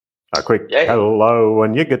A quick Yay. hello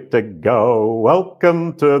and you're good to go.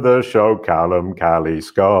 Welcome to the show, Callum, Callie,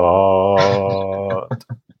 Scott.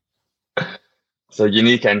 So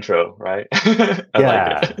unique intro, right? I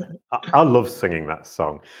like it. I love singing that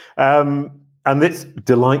song. And it's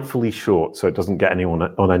delightfully short, so it doesn't get anyone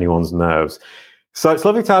on anyone's nerves. So it's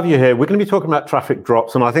lovely to have you here. We're going to be talking about traffic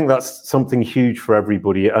drops, and I think that's something huge for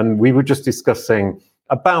everybody. And we were just discussing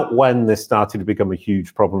about when this started to become a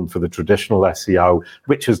huge problem for the traditional SEO,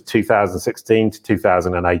 which was 2016 to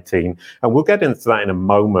 2018. And we'll get into that in a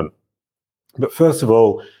moment. But first of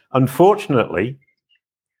all, unfortunately,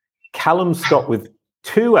 Callum Scott with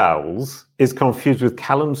 2 L's is confused with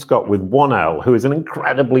Callum Scott with 1 L, who is an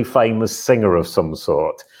incredibly famous singer of some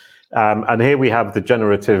sort. And here we have the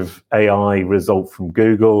generative AI result from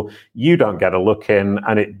Google. You don't get a look in,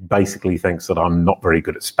 and it basically thinks that I'm not very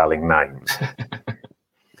good at spelling names.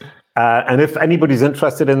 And if anybody's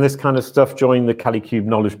interested in this kind of stuff, join the CaliCube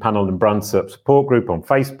Knowledge Panel and Brand Support Group on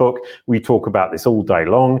Facebook. We talk about this all day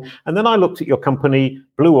long. And then I looked at your company,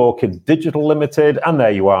 Blue Orchid Digital Limited, and there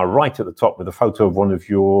you are right at the top with a photo of one of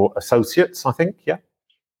your associates, I think, yeah?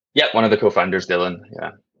 Yeah, one of the co-founders, Dylan,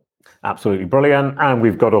 yeah. Absolutely brilliant. And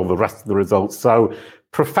we've got all the rest of the results. So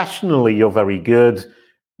professionally, you're very good,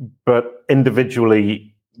 but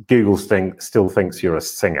individually, Google still thinks you're a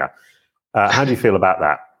singer. How do you feel about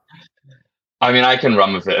that? I mean, I can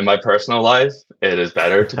run with it. In my personal life, it is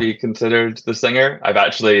better to be considered the singer. I've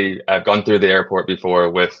gone through the airport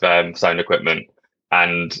before with sound equipment,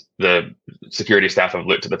 and the security staff have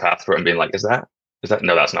looked at the passport and been like, is that?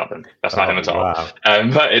 No, that's not him. That's not him at all. Wow.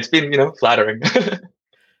 But it's been, flattering.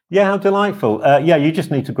 Yeah, how delightful. You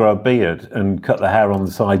just need to grow a beard and cut the hair on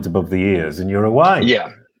the sides above the ears and you're away.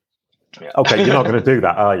 Yeah. Okay, you're not going to do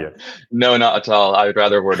that, are you? No, not at all. I would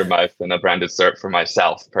rather word of mouth than a branded cert for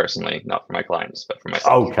myself personally, not for my clients, but for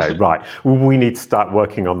myself. Okay, right. Well, we need to start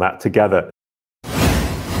working on that together.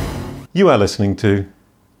 You are listening to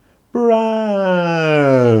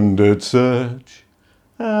Branded Search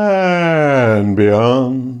and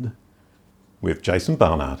Beyond with Jason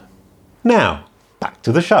Barnard. Now, back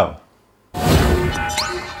to the show.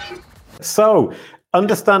 So,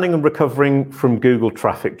 understanding and recovering from Google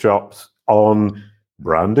traffic drops on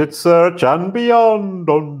Branded Search and Beyond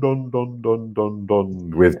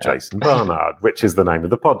with Jason Barnard, which is the name of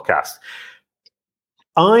the podcast.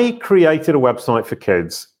 I created a website for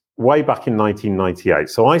kids way back in 1998.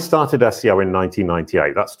 So I started SEO in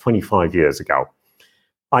 1998. That's 25 years ago.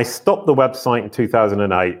 I stopped the website in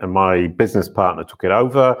 2008 and my business partner took it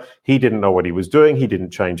over. He didn't know what he was doing. He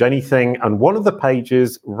didn't change anything. And one of the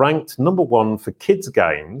pages ranked number 1 for kids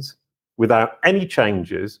games without any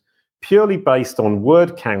changes, purely based on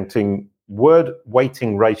word counting, word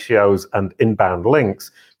weighting ratios and inbound links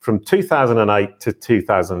from 2008 to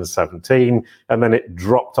 2017. And then it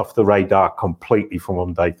dropped off the radar completely from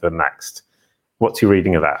one day to the next. What's your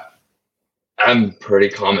reading of that? Pretty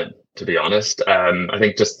common, to be honest. I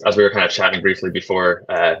think just as we were kind of chatting briefly before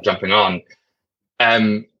jumping on,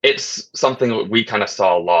 it's something that we kind of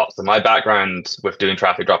saw a lot. So my background with doing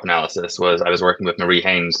traffic drop analysis was I was working with Marie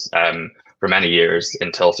Haynes for many years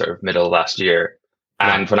until sort of middle of last year.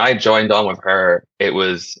 And when I joined on with her, it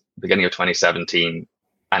was beginning of 2017.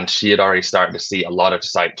 And she had already started to see a lot of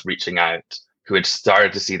sites reaching out who had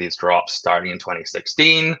started to see these drops starting in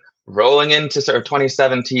 2016, rolling into sort of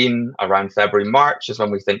 2017, around February, March is when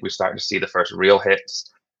we think we started to see the first real hits.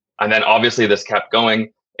 And then obviously this kept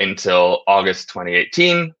going until August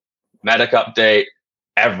 2018, Medic update,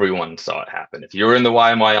 everyone saw it happen. If you were in the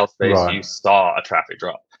YMYL space, right, you saw a traffic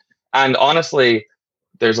drop. And honestly,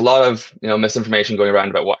 there's a lot of misinformation going around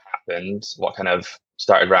about what happened, what kind of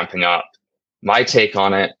started ramping up. My take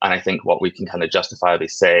on it, and I think what we can kind of justifiably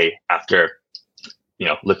say after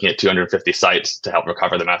looking at 250 sites to help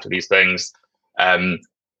recover them after these things, around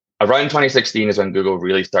 2016 is when Google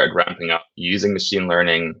really started ramping up using machine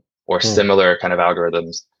learning or similar kind of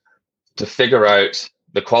algorithms to figure out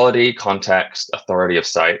the quality, context, authority of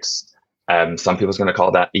sites. Some people's going to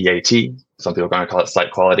call that EAT. Some people are going to call it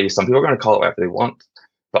site quality. Some people are going to call it whatever they want.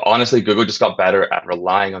 But honestly, Google just got better at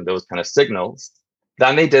relying on those kind of signals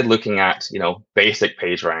than they did looking at, basic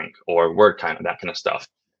page rank or word count and that kind of stuff.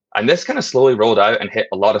 And this kind of slowly rolled out and hit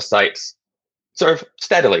a lot of sites sort of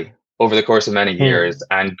steadily over the course of many years.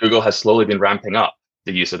 And Google has slowly been ramping up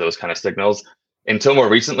the use of those kind of signals until more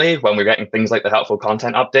recently, when we're getting things like the helpful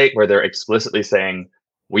content update, where they're explicitly saying,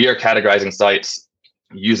 we are categorizing sites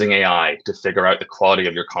using AI to figure out the quality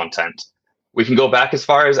of your content. We can go back as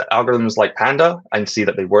far as algorithms like Panda and see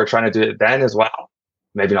that they were trying to do it then as well.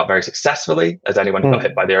 Maybe not very successfully, as anyone who got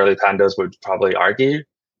hit by the early pandas would probably argue.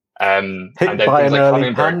 Hit by an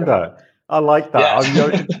early panda. I like that.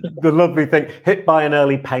 Yeah. The lovely thing, hit by an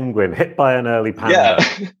early penguin, hit by an early panda.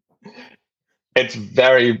 Yeah.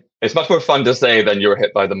 It's much more fun to say than you were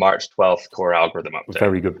hit by the March 12th core algorithm update.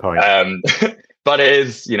 Very good point. But it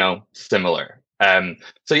is, similar.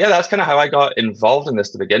 So yeah, that's kind of how I got involved in this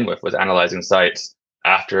to begin with, was analyzing sites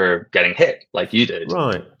after getting hit like you did.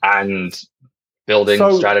 Right. And building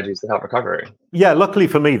strategies to help recovery. Yeah, luckily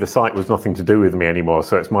for me, the site was nothing to do with me anymore.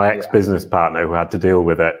 So it's my ex-business partner who had to deal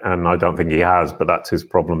with it. And I don't think he has, but that's his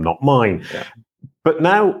problem, not mine. Yeah. But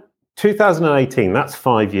now, 2018, that's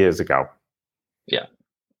 5 years ago. Yeah.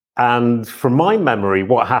 And from my memory,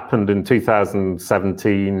 what happened in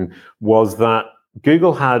 2017 was that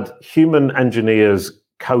Google had human engineers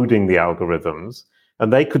coding the algorithms,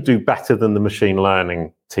 and they could do better than the machine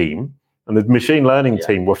learning team. And the machine learning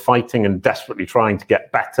team were fighting and desperately trying to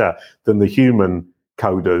get better than the human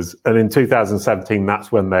coders. And in 2017,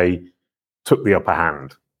 that's when they took the upper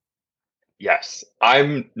hand. Yes.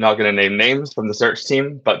 I'm not going to name names from the search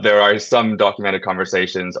team, but there are some documented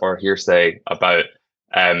conversations or hearsay about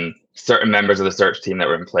certain members of the search team that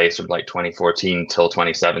were in place from like 2014 till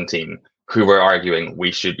 2017 who were arguing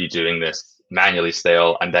we should be doing this manually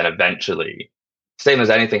still. And then eventually, same as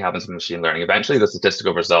anything happens with machine learning, eventually the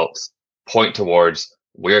statistical results point towards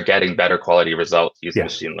we're getting better quality results using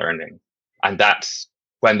machine learning. And that's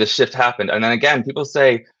when the shift happened. And then again, people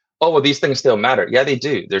say, oh, well, these things still matter. Yeah, they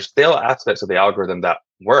do. There's still aspects of the algorithm that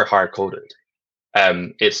were hard coded.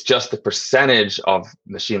 It's just the percentage of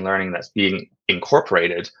machine learning that's being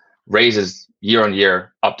incorporated raises year on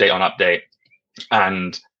year, update on update.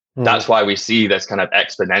 And that's why we see this kind of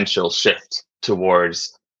exponential shift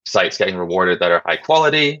towards sites getting rewarded that are high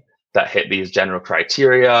quality, that hit these general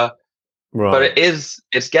criteria. Right. But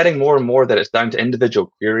it's getting more and more that it's down to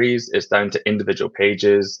individual queries, it's down to individual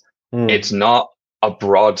pages. It's not a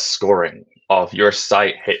broad scoring of your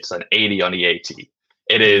site hits an 80 on EAT.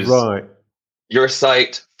 It is your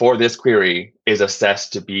site for this query is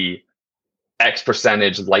assessed to be X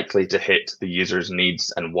percentage likely to hit the user's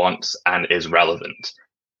needs and wants and is relevant.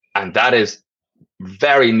 And that is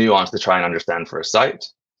very nuanced to try and understand for a site.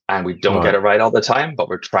 And we don't get it right all the time, but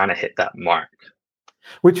we're trying to hit that mark.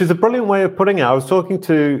 Which is a brilliant way of putting it. I was talking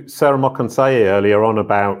to Sarah Mokansai earlier on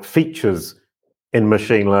about features in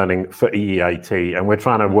machine learning for EEAT, and we're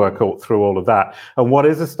trying to work through all of that. And what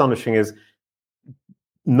is astonishing is,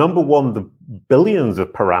 number one, the billions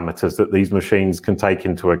of parameters that these machines can take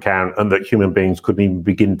into account and that human beings couldn't even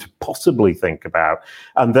begin to possibly think about.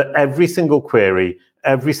 And that every single query,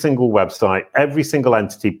 every single website, every single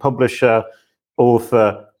entity, publisher,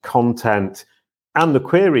 author, content, and the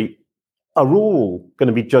query are all going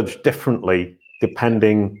to be judged differently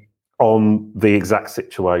depending on the exact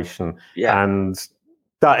situation. Yeah. And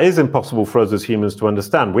that is impossible for us as humans to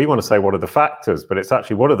understand. We want to say, what are the factors? But it's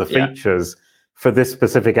actually, what are the features for this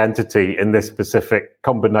specific entity in this specific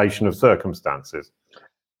combination of circumstances?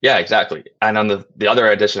 Yeah, exactly. And on the other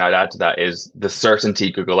addition I'd add to that is the certainty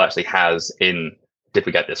Google actually has in, did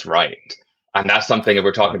we get this right? And that's something, if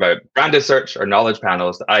we're talking about branded search or knowledge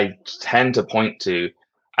panels, that I tend to point to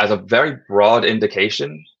as a very broad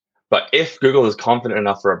indication. But if Google is confident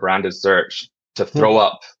enough for a branded search to throw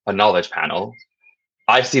up a knowledge panel,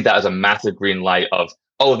 I see that as a massive green light of,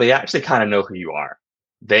 oh, they actually kind of know who you are.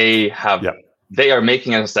 They have, they are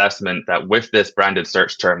making an assessment that with this branded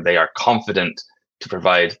search term, they are confident to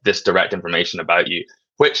provide this direct information about you,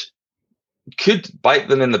 which could bite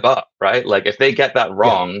them in the butt, right? Like if they get that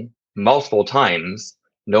wrong multiple times,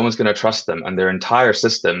 no one's going to trust them, and their entire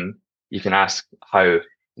system, you can ask how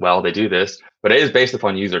well they do this, but it is based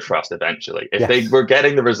upon user trust eventually. If they were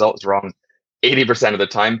getting the results wrong 80% of the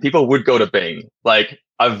time, people would go to Bing. Like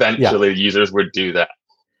eventually users would do that.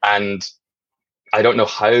 And I don't know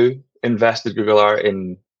how invested Google are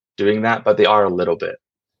in doing that, but they are a little bit.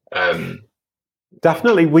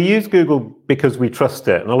 Definitely. We use Google because we trust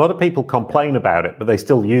it. And a lot of people complain about it, but they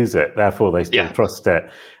still use it. Therefore, they still trust it.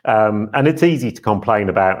 And it's easy to complain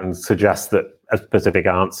about and suggest that a specific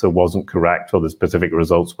answer wasn't correct or the specific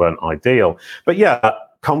results weren't ideal. But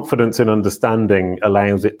confidence in understanding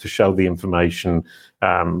allows it to show the information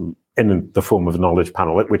in the form of a knowledge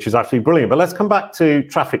panel, which is actually brilliant. But let's come back to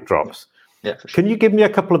traffic drops. Yeah, for sure. Can you give me a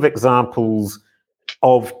couple of examples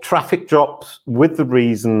of traffic drops with the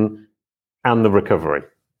reason and the recovery?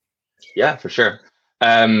 Yeah, for sure.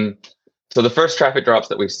 So the first traffic drops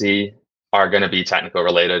that we see are going to be technical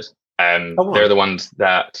related. They're the ones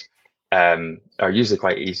that are usually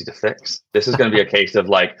quite easy to fix. This is going to be a case of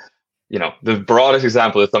like, the broadest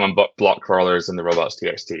example is someone block crawlers in the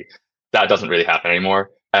robots.txt. That doesn't really happen anymore.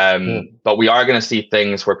 But we are going to see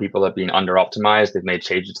things where people have been under optimized. They've made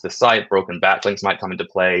changes to the site. Broken backlinks might come into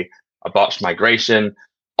play. a botched migration,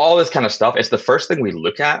 all this kind of stuff. It's the first thing we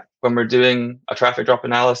look at when we're doing a traffic drop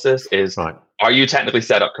analysis is, are you technically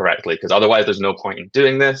set up correctly? Because otherwise there's no point in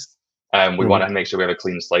doing this. We want to make sure we have a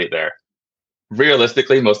clean slate there.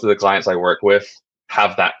 Realistically, most of the clients I work with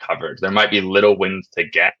have that covered. There might be little wins to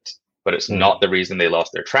get, but it's not the reason they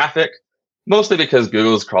lost their traffic. Mostly because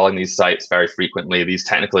Google's crawling these sites very frequently. These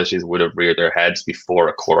technical issues would have reared their heads before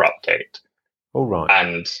a core update. All right.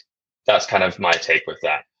 And that's kind of my take with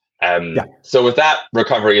that. So with that,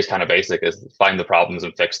 recovery is kind of basic, is find the problems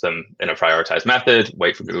and fix them in a prioritized method,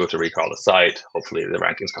 wait for Google to recrawl the site. Hopefully the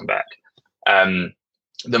rankings come back.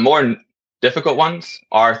 The more difficult ones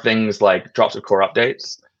are things like drops of core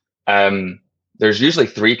updates. There's usually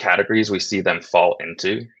 3 categories we see them fall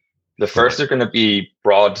into. The first are going to be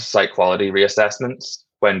broad site quality reassessments,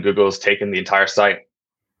 when Google's taken the entire site,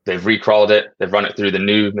 they've recrawled it, they've run it through the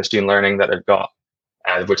new machine learning that they've got,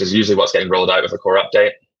 which is usually what's getting rolled out with a core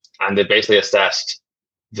update. And they basically assessed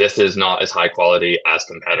this is not as high quality as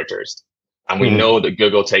competitors. And we know that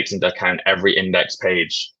Google takes into account every index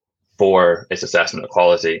page for its assessment of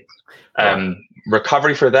quality.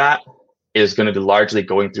 Recovery for that is going to be largely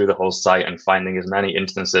going through the whole site and finding as many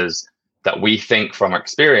instances that we think from our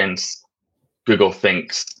experience, Google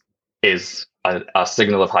thinks is a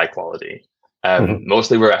signal of high quality.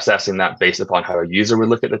 Mostly we're assessing that based upon how a user would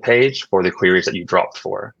look at the page for the queries that you dropped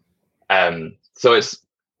for. So it's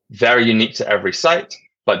very unique to every site,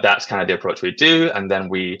 but that's kind of the approach we do. And then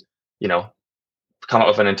we, come up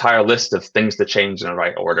with an entire list of things to change in the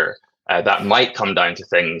right order. That might come down to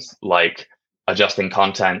things like adjusting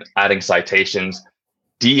content, adding citations,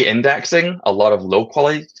 de-indexing a lot of low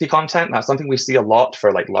quality content. That's something we see a lot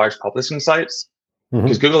for like large publishing sites,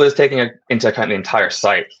 because Google is taking into account the entire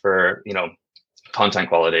site for, content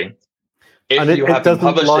quality. If you have been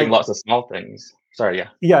publishing lots of small things,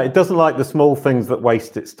 Yeah, it doesn't like the small things that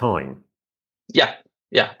waste its time. Yeah,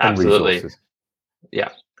 absolutely. Yeah.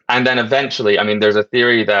 And then eventually, there's a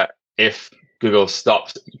theory that if Google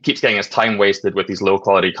keeps getting its time wasted with these low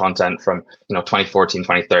quality content from 2014,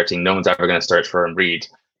 2013, no one's ever going to search for and read.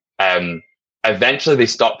 Eventually they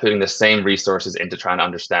stop putting the same resources into trying to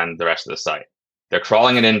understand the rest of the site. They're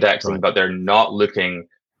crawling and indexing, but they're not looking,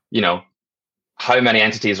 how many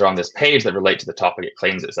entities are on this page that relate to the topic it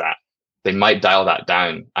claims it's at. They might dial that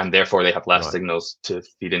down, and therefore they have less signals to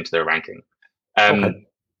feed into their ranking.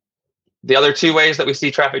 The other 2 ways that we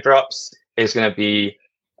see traffic drops is going to be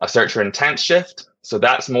a searcher intent shift. So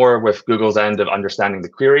that's more with Google's end of understanding the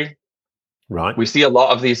query. Right. We see a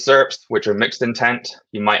lot of these SERPs, which are mixed intent.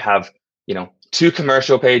 You might have, 2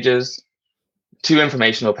 commercial pages, 2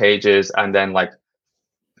 informational pages, and then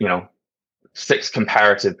 6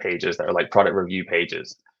 comparative pages that are like product review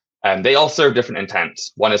pages. And they all serve different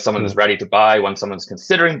intents. One is someone that's ready to buy, one someone's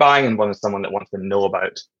considering buying, and one is someone that wants to know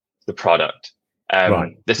about the product.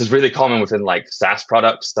 This is really common within like SaaS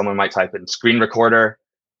products. Someone might type in screen recorder.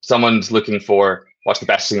 Someone's looking for what's the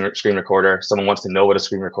best screen recorder. Someone wants to know what a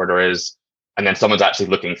screen recorder is. And then someone's actually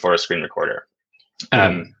looking for a screen recorder.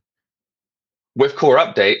 With core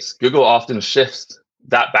updates, Google often shifts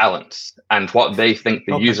that balance and what they think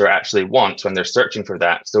the user actually wants when they're searching for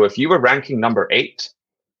that. So if you were ranking number 8,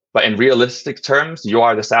 but in realistic terms, you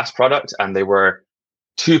are the SaaS product, and they were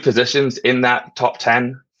 2 positions in that top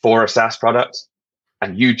 10 for a SaaS product,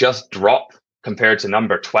 and you just drop compared to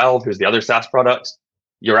number 12, who's the other SaaS product,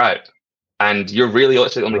 you're out. And you're really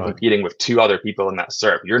literally only competing with 2 other people in that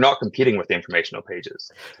SERP. You're not competing with the informational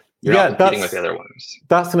pages. You're not competing with the other ones.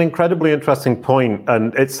 That's an incredibly interesting point,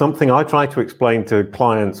 and it's something I try to explain to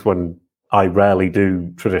clients when I rarely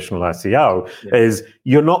do traditional SEO, is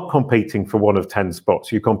you're not competing for one of 10 spots.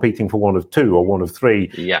 You're competing for one of 2 or one of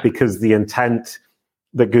 3, because the intent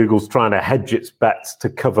that Google's trying to hedge its bets to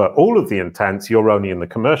cover all of the intents, you're only in the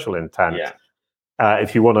commercial intent.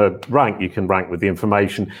 If you want to rank, you can rank with the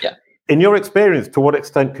information. In your experience, to what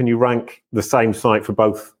extent can you rank the same site for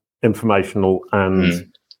both informational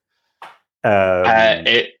and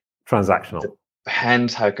transactional?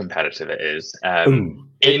 Depends how competitive it is.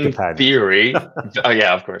 In theory,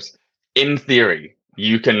 of course. In theory,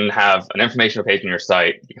 you can have an informational page on your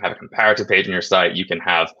site, you can have a comparative page on your site, you can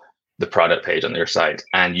have the product page on your site,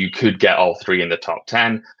 and you could get all 3 in the top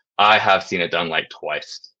 10. I have seen it done like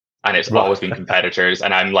twice, and it's always been competitors.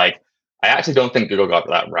 And I'm like, I actually don't think Google got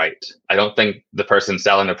that right. I don't think the person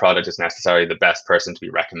selling the product is necessarily the best person to be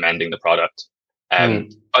recommending the product.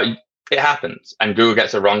 But it happens, and Google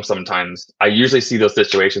gets it wrong sometimes. I usually see those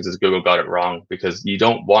situations as Google got it wrong, because you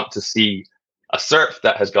don't want to see a SERP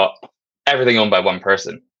that has got everything owned by one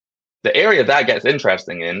person. The area that gets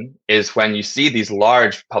interesting in is when you see these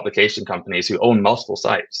large publication companies who own multiple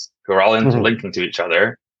sites, who are all interlinking to each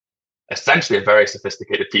other, essentially a very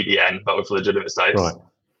sophisticated PBN, but with legitimate sites. Right.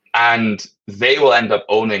 And they will end up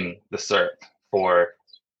owning the SERP for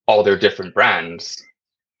all their different brands,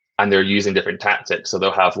 and they're using different tactics. So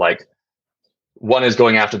they'll have like, one is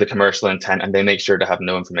going after the commercial intent, and they make sure to have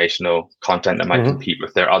no informational content that might compete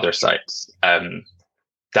with their other sites.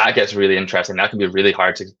 That gets really interesting. That can be really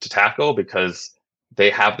hard to tackle because they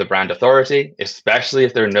have the brand authority, especially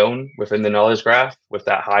if they're known within the knowledge graph with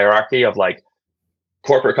that hierarchy of like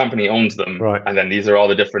corporate company owns them. Right. And then these are all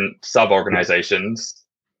the different sub-organizations.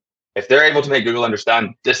 If they're able to make Google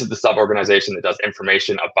understand this is the sub-organization that does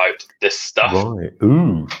information about this stuff, right.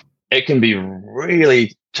 Ooh. It can be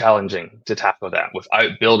really challenging to tackle that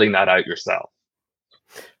without building that out yourself.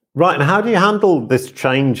 Right. And how do you handle this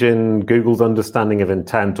change in Google's understanding of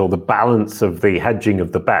intent, or the balance of the hedging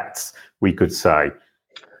of the bets, we could say?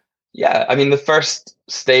 Yeah, I mean, the first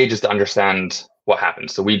stage is to understand what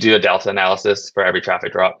happens. So we do a delta analysis for every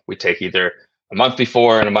traffic drop. We take either a month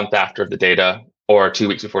before and a month after of the data, or 2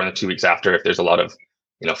 weeks before and 2 weeks after if there's a lot of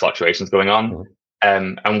fluctuations going on.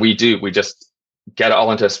 And we just get it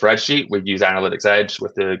all into a spreadsheet. We use Analytics Edge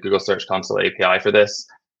with the Google Search Console API for this,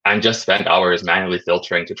 and just spend hours manually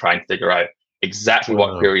filtering to try and figure out exactly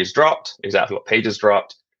what queries dropped, exactly what pages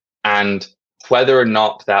dropped, and whether or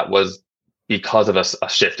not that was because of a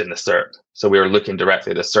shift in the SERP. So we were looking directly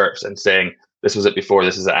at the SERPs and saying, this was it before,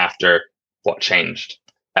 this is it after, what changed?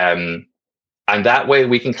 And that way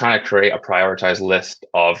we can kind of create a prioritized list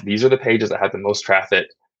of, these are the pages that had the most traffic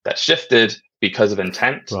that shifted because of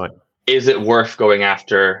intent. Right. Is it worth going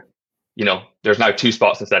after, there's now 2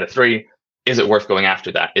 spots instead of 3. Is it worth going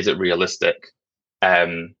after that? Is it realistic?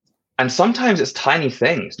 And sometimes it's tiny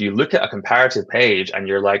things. You look at a comparative page and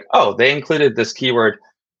you're like, oh, they included this keyword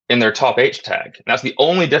in their top H tag. And that's the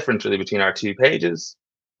only difference really between our 2 pages.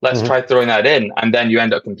 Let's try throwing that in. And then you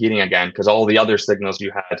end up competing again because all the other signals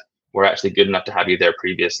you had were actually good enough to have you there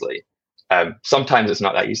previously. Sometimes it's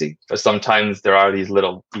not that easy, but sometimes there are these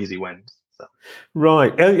little easy wins. So.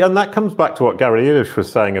 Right. And that comes back to what Gary Ilish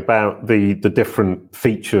was saying about the different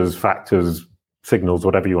features, factors, signals,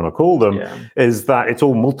 whatever you want to call them, is that it's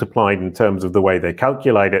all multiplied in terms of the way they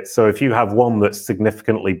calculate it. So if you have one that's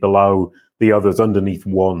significantly below the others, underneath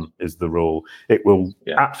 1 is the rule, it will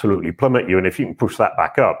absolutely plummet you. And if you can push that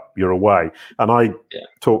back up, you're away. And I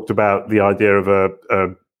talked about the idea of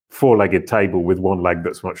a 4-legged table with 1 leg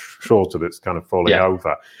that's much shorter, that's kind of falling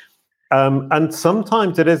over. And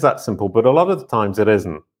sometimes it is that simple, but a lot of the times it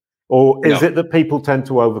isn't. Or is it that people tend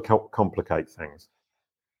to overcomplicate things?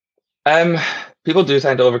 People do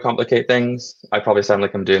tend to overcomplicate things. I probably sound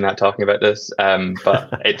like I'm doing that talking about this,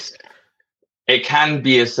 but it can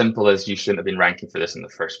be as simple as you shouldn't have been ranking for this in the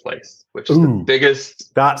first place, which is the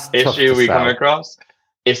biggest issue we come across,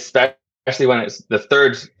 especially when it's the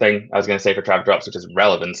third thing I was going to say for traffic drops, which is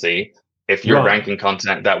relevancy. If you're ranking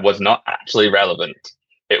content that was not actually relevant,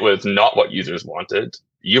 it was not what users wanted,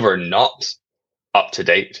 you were not up to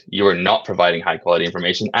date, you were not providing high quality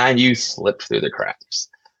information, and you slipped through the cracks.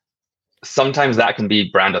 Sometimes that can be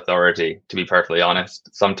brand authority, to be perfectly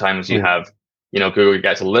honest. Sometimes you have, Google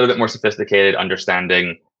gets a little bit more sophisticated,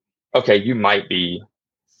 understanding, okay, you might be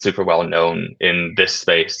super well known in this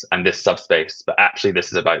space and this subspace, but actually this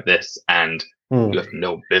is about this, and you have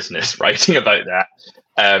no business writing about that.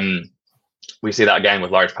 We see that again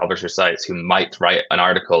with large publisher sites who might write an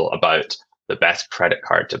article about the best credit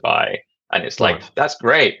card to buy. And it's like, that's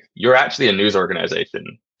great. You're actually a news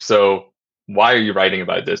organization. So why are you writing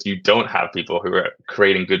about this? You don't have people who are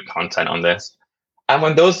creating good content on this. And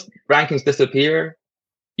when those rankings disappear,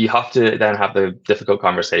 you have to then have the difficult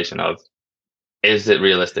conversation of, is it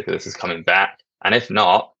realistic that this is coming back? And if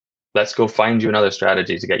not, let's go find you another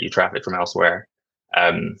strategy to get you traffic from elsewhere.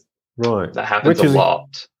 That happens a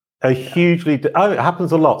lot. It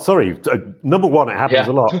happens a lot. Sorry. Number 1, it happens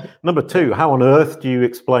a lot. Number 2, how on earth do you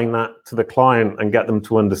explain that to the client and get them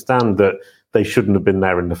to understand that they shouldn't have been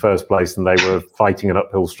there in the first place and they were fighting an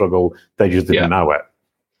uphill struggle? They just didn't know it.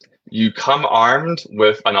 You come armed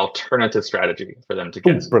with an alternative strategy for them to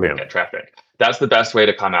get traffic. That's the best way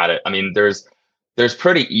to come at it. I mean, there's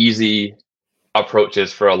pretty easy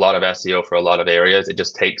approaches for a lot of SEO for a lot of areas. It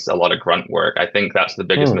just takes a lot of grunt work. I think that's the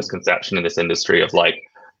biggest misconception in this industry of like,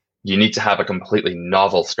 you need to have a completely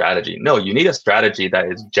novel strategy. No, you need a strategy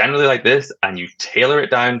that is generally like this, and you tailor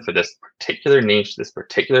it down for this particular niche, this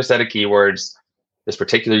particular set of keywords, this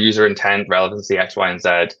particular user intent, relevancy, X, Y, and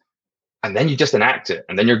Z. And then you just enact it.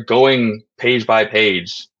 And then you're going page by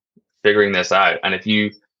page, figuring this out. And if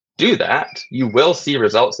you do that, you will see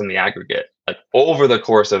results in the aggregate. Like over the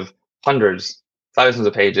course of hundreds, thousands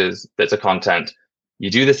of pages, bits of content,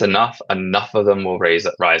 you do this enough of them will rise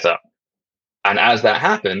up. And as that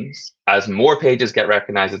happens, as more pages get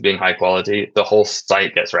recognized as being high quality, the whole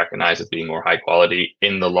site gets recognized as being more high quality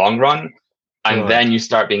in the long run. And then you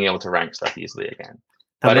start being able to rank stuff easily again.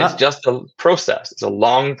 But it's just a process. It's a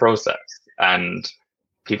long process. And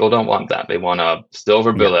people don't want that. They want a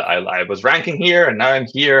silver bullet. I was ranking here and now I'm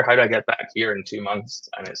here. How do I get back here in 2 months?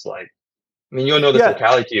 And it's like, I mean, you'll know this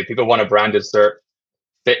locality. People want a branded cert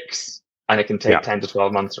fix, and it can take 10 to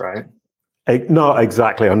 12 months, right? No,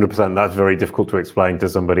 exactly, 100%. That's very difficult to explain to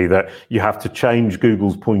somebody, that you have to change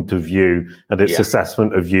Google's point of view and its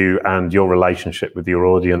assessment of you and your relationship with your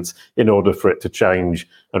audience in order for it to change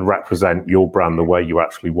and represent your brand the way you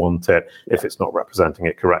actually want it, if it's not representing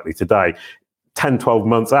it correctly today. 10, 12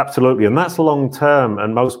 months, absolutely. And that's long term.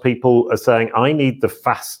 And most people are saying, I need the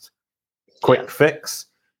fast, quick fix.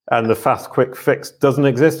 And the fast, quick fix doesn't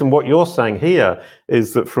exist. And what you're saying here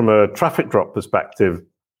is that from a traffic drop perspective,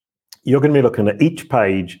 you're going to be looking at each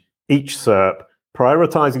page, each SERP,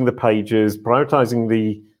 prioritizing the pages, prioritizing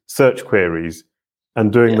the search queries,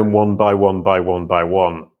 and doing them one by one by one by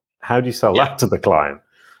one. How do you sell that to the client?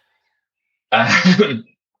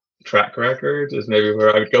 Track record is maybe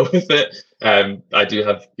where I would go with it. I do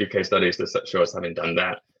have UK studies that show us having done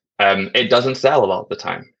that. It doesn't sell a lot of the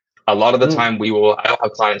time. A lot of the time, I'll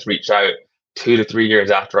have clients reach out 2 to 3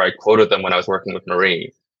 years after I quoted them when I was working with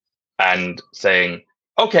Marie, and saying,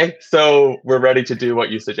 okay, so we're ready to do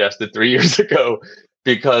what you suggested 3 years ago,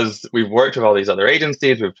 because we've worked with all these other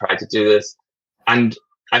agencies, we've tried to do this. And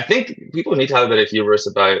I think people need to have a bit of hubris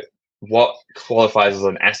about what qualifies as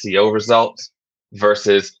an SEO result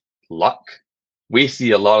versus luck. We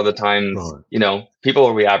see a lot of the times, people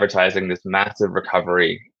will be advertising this massive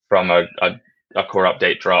recovery from a core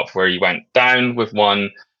update drop where you went down with one,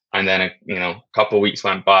 and then a couple of weeks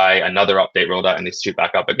went by, another update rolled out, and they shoot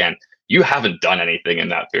back up again. You haven't done anything in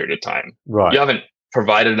that period of time. Right. You haven't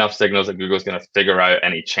provided enough signals that Google's going to figure out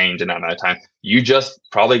any change in that amount of time. You just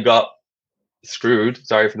probably got screwed,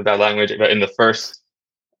 sorry for the bad language, but in the first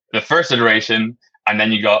iteration, and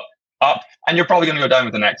then you got up, and you're probably going to go down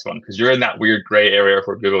with the next one, because you're in that weird gray area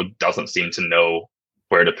where Google doesn't seem to know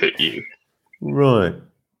where to put you. Right.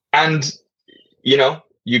 And you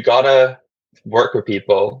gotta work with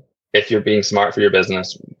people, if you're being smart for your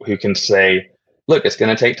business, who can say, look, it's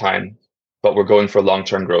going to take time, but we're going for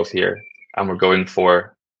long-term growth here, and we're going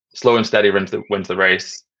for slow and steady wins the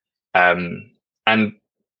race. And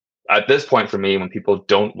at this point for me, when people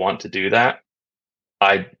don't want to do that,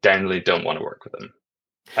 I generally don't want to work with them.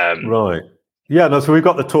 Right. Yeah, no, so we've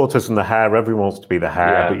got the tortoise and the hare. Everyone wants to be the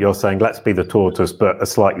hare, but you're saying let's be the tortoise, but a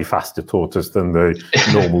slightly faster tortoise than the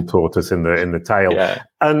normal tortoise in the tail. Yeah.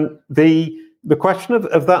 And the question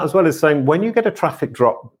of that as well is saying, when you get a traffic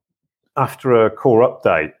drop after a core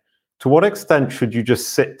update, to what extent should you just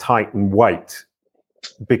sit tight and wait?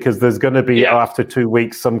 Because there's going to be, after 2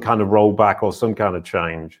 weeks, some kind of rollback or some kind of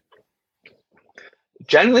change.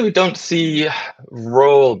 Generally, we don't see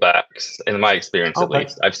rollbacks, in my experience, at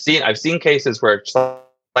least. I've seen cases where site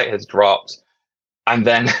has dropped, and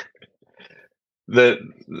then the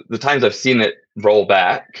times I've seen it roll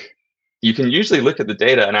back, you can usually look at the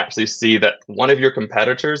data and actually see that one of your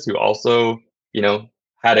competitors who also,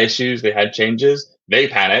 had issues, they had changes, they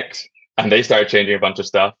panicked and they started changing a bunch of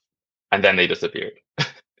stuff, and then they disappeared.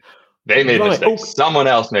 They made mistakes. Someone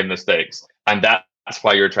else made mistakes, and that's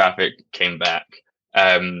why your traffic came back.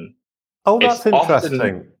 That's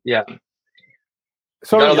interesting.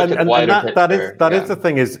 Sorry, that is the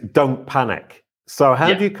thing, is don't panic. So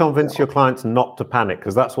how do you convince your clients not to panic?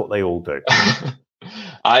 Because that's what they all do.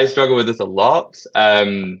 I struggle with this a lot.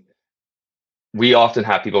 We often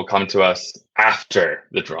have people come to us after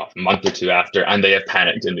the drop, a month or two after, and they have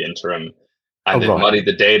panicked in the interim, and they've muddied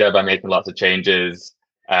the data by making lots of changes.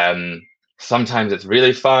 Sometimes it's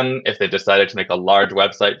really fun if they've decided to make a large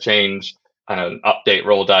website change and an update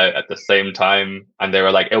rolled out at the same time, and they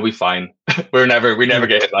were like, it'll be fine. we never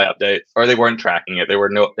get hit by updates, or they weren't tracking it. They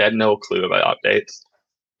had no clue about updates.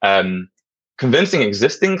 Convincing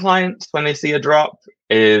existing clients when they see a drop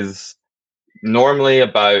is normally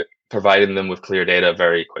about providing them with clear data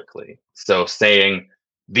very quickly. So saying,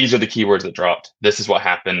 these are the keywords that dropped. This is what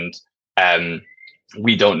happened.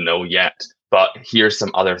 We don't know yet, but here's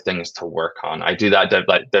some other things to work on. I do that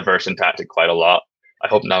diversion tactic quite a lot. I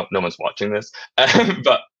hope no one's watching this,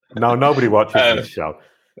 but no, nobody watches this show.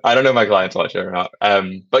 I don't know if my clients watch it or not.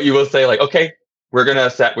 But you will say, like, okay, we're gonna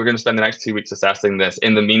spend the next 2 weeks assessing this.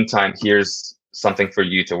 In the meantime, here's something for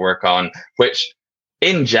you to work on, which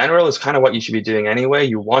in general is kind of what you should be doing anyway.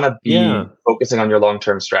 You want to be focusing on your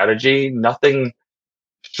long-term strategy. Nothing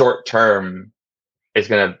short-term is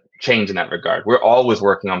going to change in that regard. We're always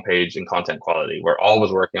working on page and content quality. We're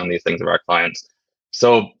always working on these things with our clients.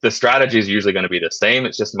 So the strategy is usually going to be the same.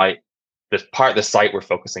 It's just this part of the site we're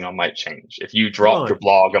focusing on might change. If you dropped your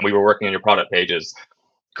blog and we were working on your product pages,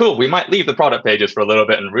 cool, we might leave the product pages for a little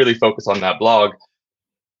bit and really focus on that blog.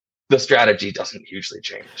 The strategy doesn't hugely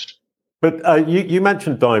change. But you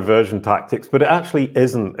mentioned diversion tactics, but it actually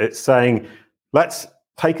isn't. It's saying, let's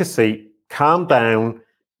take a seat, calm down,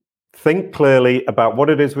 think clearly about what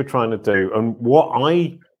it is we're trying to do. And what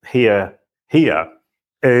I hear here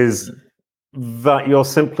is that you're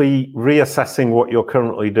simply reassessing what you're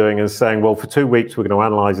currently doing and saying, well, for 2 weeks, we're going to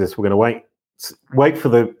analyze this. We're going to wait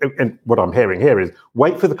for and what I'm hearing here is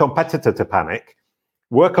wait for the competitor to panic,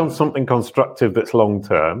 work on something constructive that's long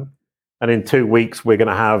term. And in 2 weeks, we're going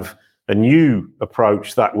to have a new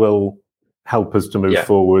approach that will help us to move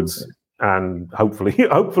forwards. And hopefully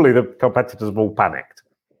the competitors have all panicked.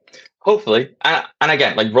 Hopefully. And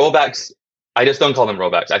again, like rollbacks, I just don't call them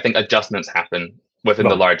rollbacks. I think adjustments happen within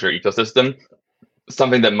the larger ecosystem.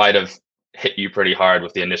 Something that might have hit you pretty hard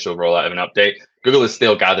with the initial rollout of an update. Google is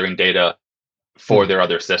still gathering data for their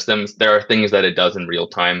other systems. There are things that it does in real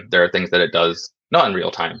time. There are things that it does not in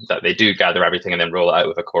real time, that they do gather everything and then roll it out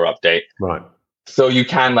with a core update. Right. So you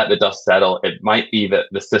can let the dust settle. It might be that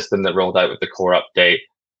the system that rolled out with the core update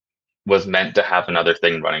was meant to have another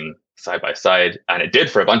thing running side by side, and it did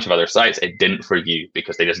for a bunch of other sites. It didn't for you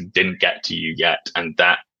because they just didn't get to you yet, and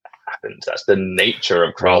that happens. That's the nature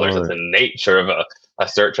of crawlers. That's the nature of a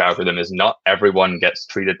search algorithm. Is not everyone gets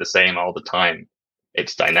treated the same all the time.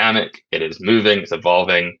 It's dynamic. It is moving. It's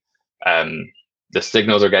evolving. The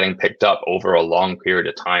signals are getting picked up over a long period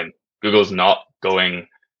of time. Google's not going,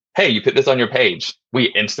 hey, you put this on your page,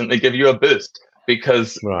 we instantly give you a boost,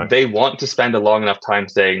 because they want to spend a long enough time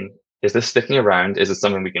saying, is this sticking around? Is it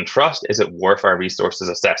something we can trust? Is it worth our resources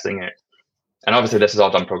assessing it? And obviously this is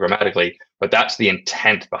all done programmatically, but that's the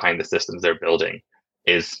intent behind the systems they're building,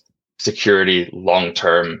 is security,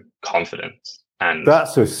 long-term confidence. And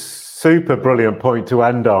that's a super brilliant point to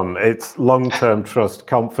end on. It's long-term trust,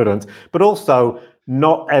 confidence, but also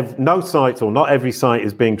not every site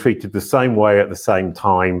is being treated the same way at the same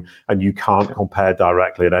time, and you can't compare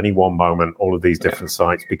directly at any one moment all of these different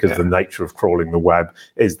sites, because the nature of crawling the web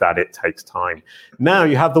is that it takes time. Now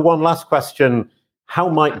you have the one last question: how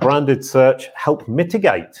might branded search help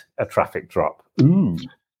mitigate a traffic drop? Ooh.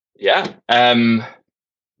 Yeah.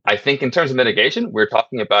 I think in terms of mitigation, we're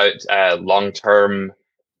talking about long-term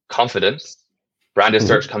confidence. Branded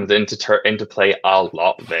search comes into play a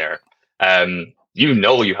lot there.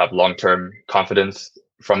 You have long-term confidence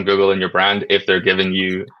from Google in your brand if they're giving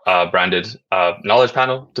you a branded knowledge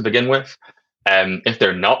panel to begin with. If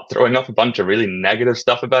they're not throwing up a bunch of really negative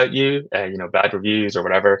stuff about you, bad reviews or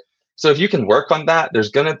whatever. So if you can work on that, there's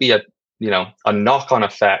going to be a knock-on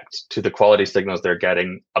effect to the quality signals they're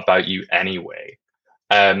getting about you anyway.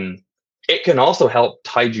 It can also help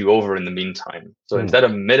tide you over in the meantime. So instead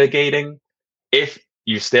of mitigating, if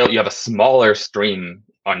you have a smaller stream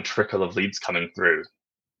on trickle of leads coming through,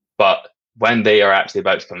 but when they are actually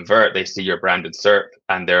about to convert, they see your branded SERP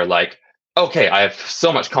and they're like, okay, I have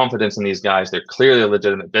so much confidence in these guys. They're clearly a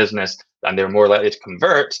legitimate business and they're more likely to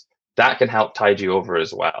convert. That can help tide you over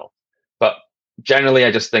as well. But generally,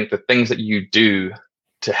 I just think the things that you do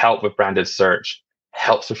to help with branded search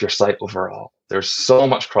helps with your site overall. There's so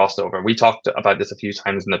much crossover. We talked about this a few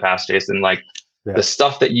times in the past, Jason, the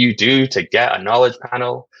stuff that you do to get a knowledge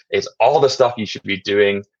panel is all the stuff you should be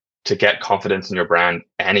doing to get confidence in your brand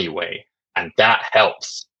anyway. And that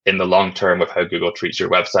helps in the long term with how Google treats your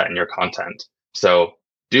website and your content. So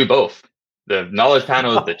do both. The knowledge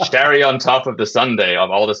panel is the cherry on top of the sundae of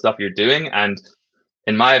all the stuff you're doing. And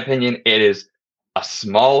in my opinion, it is a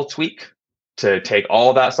small tweak to take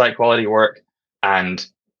all that site quality work and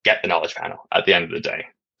get the knowledge panel at the end of the day.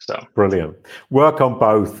 So brilliant. Work on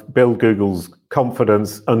both. Build Google's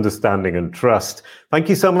confidence, understanding, and trust. Thank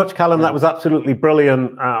you so much, Callum. That was absolutely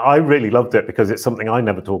brilliant. I really loved it because it's something I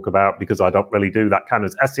never talk about because I don't really do that kind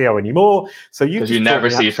of SEO anymore. So you never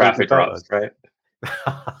see traffic drops, right?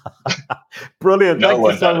 Brilliant. Thank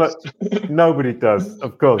you so much. Nobody does,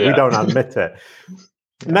 of course. We don't admit it.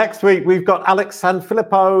 Next week, we've got Alex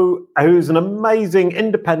Sanfilippo, who's an amazing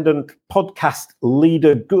independent podcast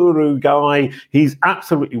leader, guru guy. He's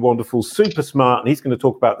absolutely wonderful, super smart, and he's going to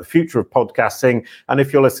talk about the future of podcasting. And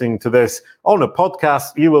if you're listening to this on a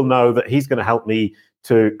podcast, you will know that he's going to help me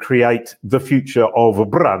to create the future of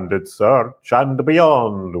branded search and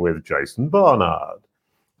beyond with Jason Barnard.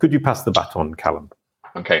 Could you pass the baton, Callum?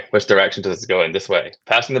 Okay, which direction does this go in? This way.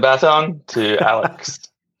 Passing the baton to Alex.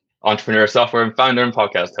 Entrepreneur, software, and founder, and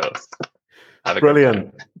podcast host.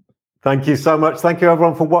 Brilliant. Thank you so much. Thank you,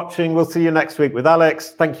 everyone, for watching. We'll see you next week with Alex.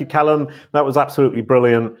 Thank you, Callum. That was absolutely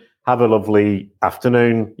brilliant. Have a lovely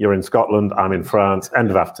afternoon. You're in Scotland. I'm in France. End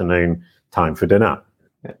of afternoon. Time for dinner.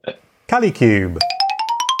 CaliCube.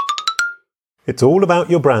 It's all about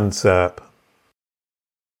your brand SERP.